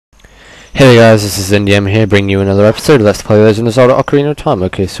Hey guys, this is NDM here, bringing you another episode of Let's Play Legend of Zelda Ocarina of Time.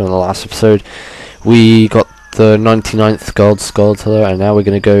 Okay, so in the last episode, we got the 99th Gold Skulltula, and now we're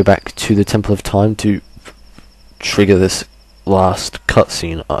going to go back to the Temple of Time to trigger this last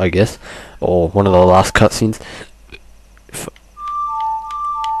cutscene, I guess, or one of the last cutscenes.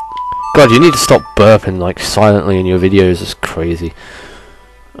 God, you need to stop burping, like, silently in your videos, it's crazy.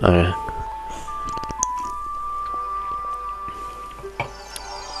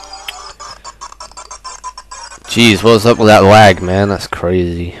 Jeez, what's up with that lag, man? That's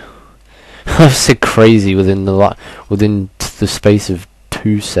crazy. I've said crazy within the space of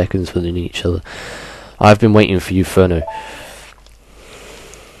 2 seconds within each other. I've been waiting for you, Furno.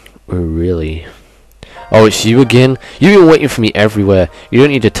 Oh, really? Oh, it's you again? You've been waiting for me everywhere. You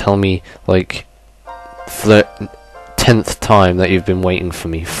don't need to tell me, like, for the 10th time that you've been waiting for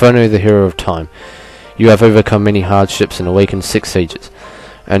me. Furno, the hero of time. You have overcome many hardships and awakened 6 sages.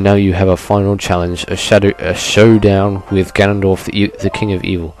 And now you have a final challenge, a showdown with Ganondorf, the King of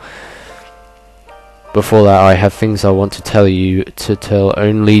Evil. Before that, I have things I want to tell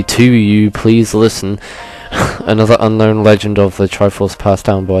only to you. Please listen. Another unknown legend of the Triforce passed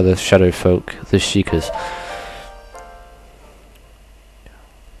down by the Shadow Folk, the Sheikahs.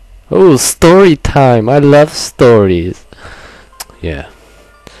 Oh, story time! I love stories. Yeah.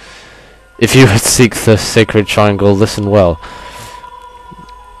 If you would seek the Sacred Triangle, listen well.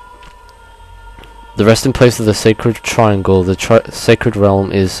 The resting place of the Sacred Triangle, the Sacred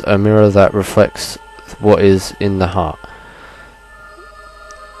Realm, is a mirror that reflects what is in the heart.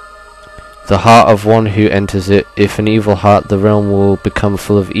 The heart of one who enters it. If an evil heart, the realm will become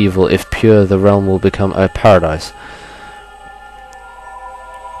full of evil. If pure, the realm will become a paradise.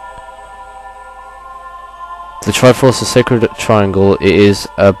 The Triforce, the Sacred Triangle, it is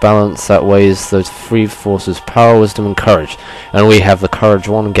a balance that weighs the 3 forces, power, wisdom, and courage. And we have the courage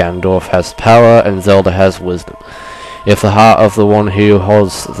one. Ganondorf has power, and Zelda has wisdom. If the heart of the one who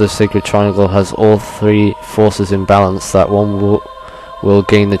holds the Sacred Triangle has all 3 forces in balance, that one will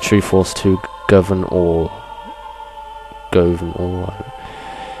gain the true force to govern all.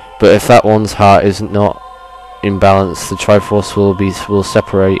 But if that one's heart is not in balance, the Triforce will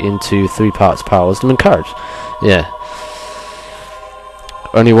separate into 3 parts: power, wisdom, and courage. Yeah.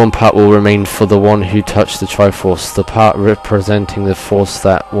 Only one part will remain for the one who touched the Triforce, the part representing the force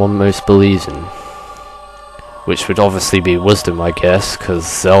that one most believes in. Which would obviously be wisdom, I guess, because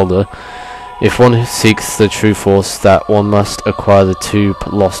Zelda. If one seeks the true force, that one must acquire the 2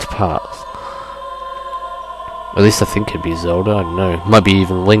 lost parts. At least I think it'd be Zelda, I don't know. Might be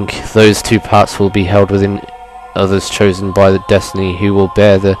even Link. Those 2 parts will be held within others chosen by the destiny, who will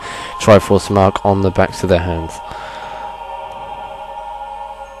bear the Triforce mark on the backs of their hands.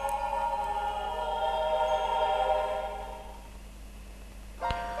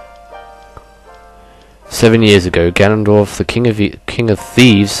 "7 years ago, Ganondorf, the King of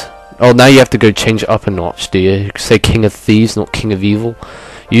Thieves." Oh, now you have to go change it up a notch, do you? Say King of Thieves, not King of Evil.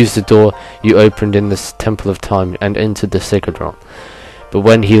 "Used the door you opened in this Temple of Time and entered the Sacred Realm. But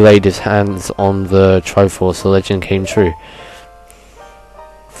when he laid his hands on the Triforce, the legend came true.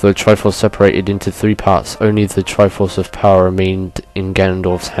 The Triforce separated into 3 parts. Only the Triforce of power remained in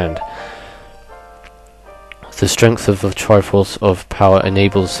Ganondorf's hand. The strength of the Triforce of power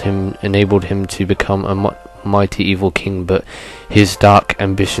enabled him to become a mighty evil king, but his dark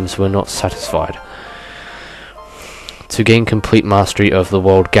ambitions were not satisfied. To gain complete mastery of the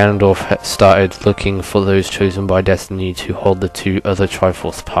world, Ganondorf had started looking for those chosen by destiny to hold the 2 other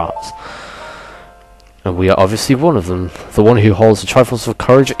Triforce parts. And we are obviously one of them. The one who holds the Triforce of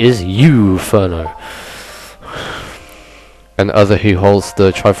courage is you, Furno. And the other who holds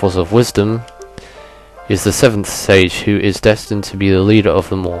the Triforce of wisdom is the 7th sage, who is destined to be the leader of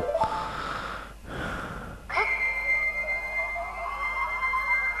them all.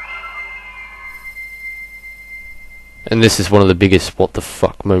 And this is one of the biggest what the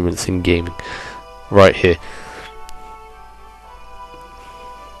fuck moments in gaming. Right here.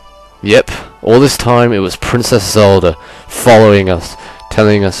 Yep, all this time it was Princess Zelda following us,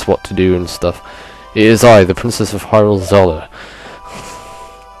 telling us what to do and stuff. It is I, the Princess of Hyrule, Zelda.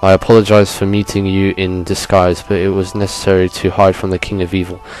 I apologize for meeting you in disguise, but it was necessary to hide from the King of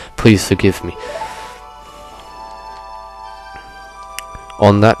Evil. Please forgive me.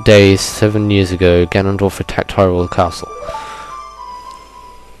 On that day, 7 years ago, Ganondorf attacked Hyrule Castle.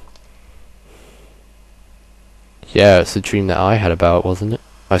 Yeah, it's a dream that I had about, wasn't it?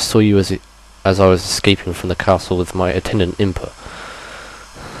 I saw you as I was escaping from the castle with my attendant Impa.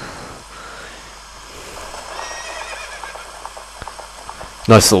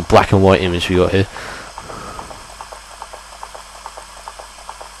 Nice little black and white image we got here.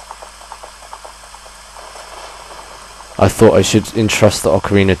 I thought I should entrust the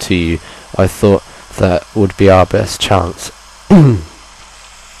ocarina to you. I thought that would be our best chance.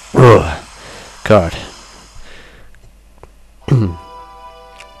 Ugh. God.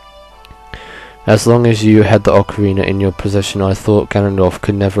 As long as you had the ocarina in your possession, I thought Ganondorf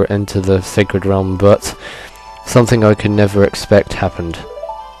could never enter the Sacred Realm, but something I could never expect happened.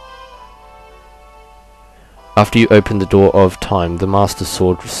 After you opened the door of time, the Master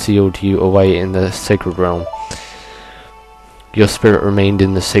Sword sealed you away in the Sacred Realm. Your spirit remained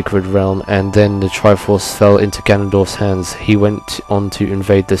in the Sacred Realm, and then the Triforce fell into Ganondorf's hands. He went on to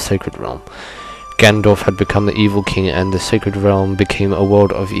invade the Sacred Realm. Ganondorf had become the evil king, and the Sacred Realm became a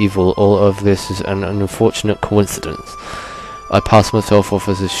world of evil. All of this is an unfortunate coincidence. I passed myself off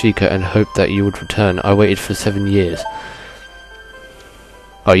as a Sheikah and hoped that you would return. I waited for 7 years.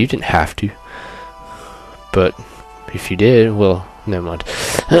 Oh, you didn't have to. But if you did, well, never mind.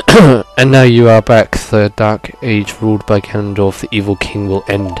 And now you are back. The Dark Age ruled by Ganondorf, the evil king, will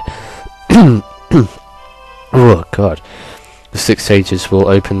end. Oh, God. The 6 sages will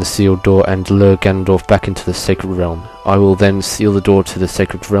open the sealed door and lure Ganondorf back into the Sacred Realm. I will then seal the door to the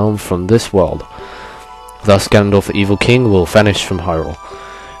Sacred Realm from this world. Thus Ganondorf the Evil King will vanish from Hyrule.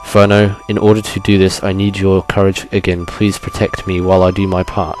 Furno, in order to do this, I need your courage again. Please protect me while I do my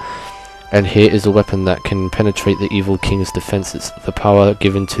part. And here is a weapon that can penetrate the Evil King's defenses. The power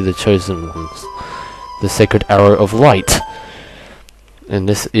given to the Chosen Ones. The Sacred Arrow of Light. And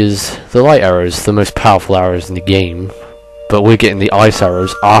this is the Light Arrows, the most powerful arrows in the game. But we're getting the ice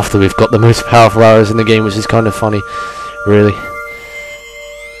arrows after we've got the most powerful arrows in the game, which is kind of funny, really.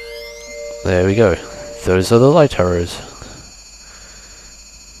 There we go. Those are the light arrows.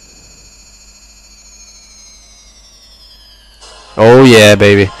 Oh yeah,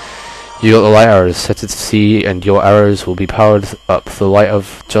 baby. You got the light arrows. Set it to sea, and your arrows will be powered up. The light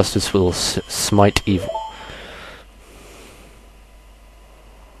of justice will smite evil.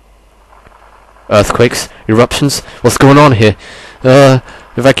 Earthquakes, eruptions, what's going on here?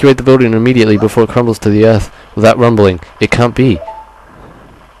 Evacuate the building immediately before it crumbles to the earth. Without rumbling, it can't be.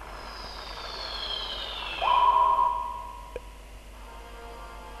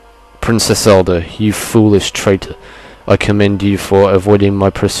 Princess Zelda, you foolish traitor. I commend you for avoiding my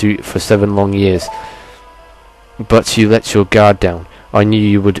pursuit for 7 long years. But you let your guard down. I knew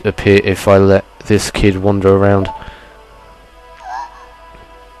you would appear if I let this kid wander around.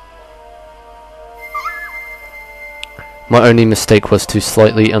 My only mistake was to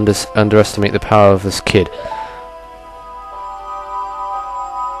slightly underestimate the power of this kid.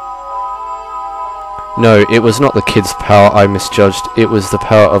 No, it was not the kid's power I misjudged, it was the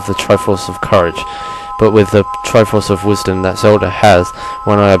power of the Triforce of Courage. But with the Triforce of Wisdom that Zelda has,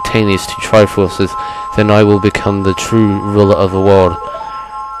 when I obtain these 2 Triforces, then I will become the true ruler of the world.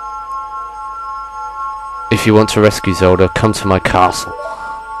 If you want to rescue Zelda, come to my castle.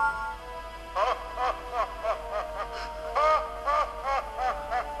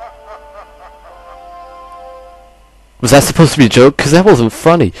 Was that supposed to be a joke? Because that wasn't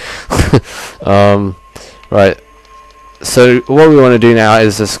funny. Right. So, what we want to do now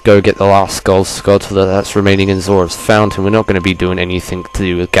is just go get the last Gold Skulltula that's remaining in Zora's Fountain. We're not going to be doing anything to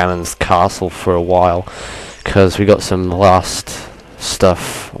do with Ganon's castle for a while. Because we got some last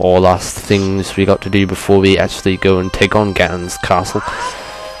stuff, or last things we got to do before we actually go and take on Ganon's castle.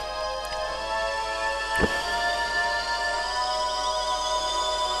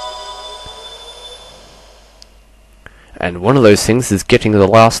 And one of those things is getting the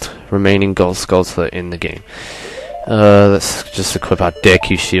last remaining Gold Skulltula in the game. Let's just equip our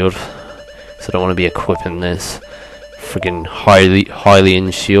Deku Shield. So I don't want to be equipping this friggin'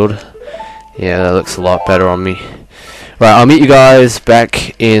 Hylian Shield. Yeah, that looks a lot better on me. Right, I'll meet you guys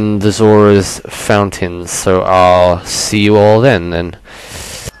back in the Zora's Fountain. So I'll see you all then.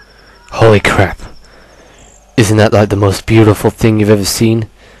 Holy crap. Isn't that like the most beautiful thing you've ever seen?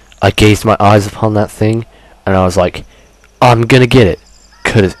 I gazed my eyes upon that thing, and I was like, I'm gonna get it,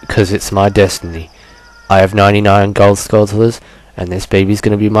 cause it's my destiny. I have 99 Gold Skulltulas, and this baby's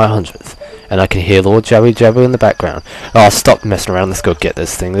gonna be my 100th. And I can hear Lord Jabby Jabba in the background. Oh, stop messing around, let's go get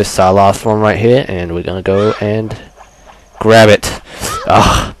this thing. This is our last one right here, and we're gonna go and grab it.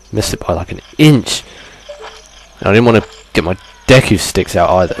 Ah, missed it by like an inch. I didn't want to get my Deku sticks out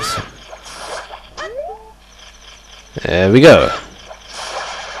either. So. There we go.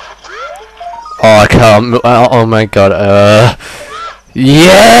 Oh, I can't. Oh my god.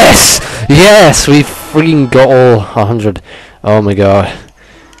 Yes! Yes! We freaking got all 100. Oh my god.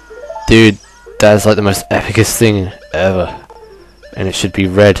 Dude, that's like the most epicest thing ever. And it should be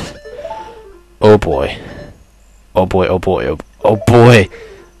red. Oh boy. Oh boy, oh boy, oh boy.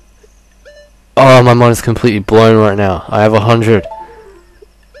 Oh, my mind is completely blown right now. I have 100.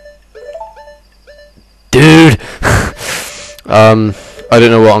 Dude! I don't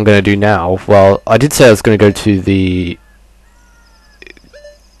know what I'm going to do now. Well, I did say I was going to go to the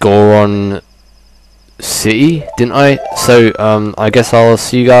Goron City, didn't I? So, I guess I'll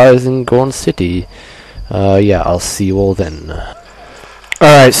see you guys in Goron City. Yeah, I'll see you all then.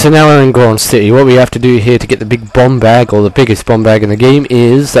 Alright, so now we're in Goron City. What we have to do here to get the big bomb bag, or the biggest bomb bag in the game,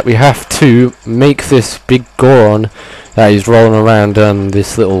 is that we have to make this big Goron that is rolling around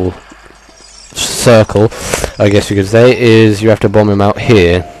this little circle, I guess you could say, is you have to bomb him out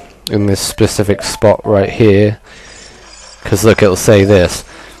here, in this specific spot right here. Because look, it'll say this.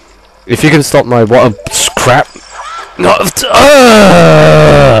 If you can stop my what a crap. Not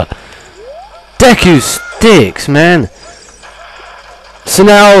Deku sticks, man. So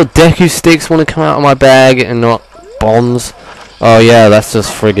now Deku sticks want to come out of my bag and not bombs. Oh yeah, that's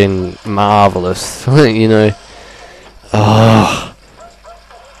just friggin' marvelous. You know. Oh.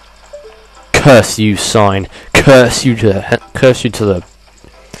 Curse you, sign. Curse you to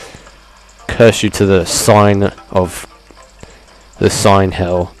the sign of the sign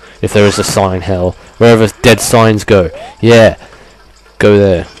hell. If there is a sign hell, wherever dead signs go, yeah, go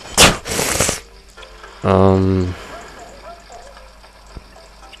there.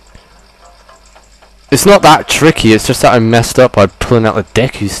 It's not that tricky. It's just that I messed up by pulling out the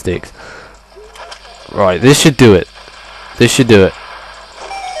Deku sticks. Right, this should do it. This should do it.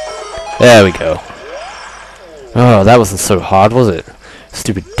 There we go. Oh, that wasn't so hard, was it?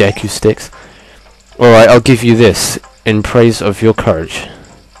 Stupid Deku sticks. Alright, I'll give you this in praise of your courage.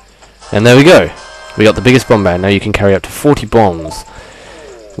 And there we go. We got the biggest bomb bag. Now you can carry up to 40 bombs.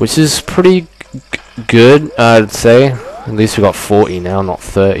 Which is pretty good, I'd say. At least we got 40 now, not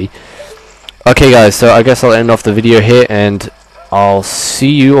 30. Okay guys, so I guess I'll end off the video here, and I'll see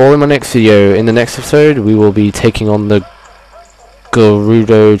you all in my next video. In the next episode, we will be taking on the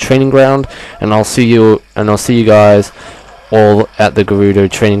Gerudo training ground, and I'll see you guys all at the Gerudo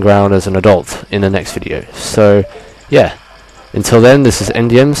training ground as an adult in the next video. So yeah, until then, this is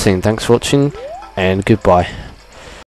NDM saying thanks for watching and goodbye.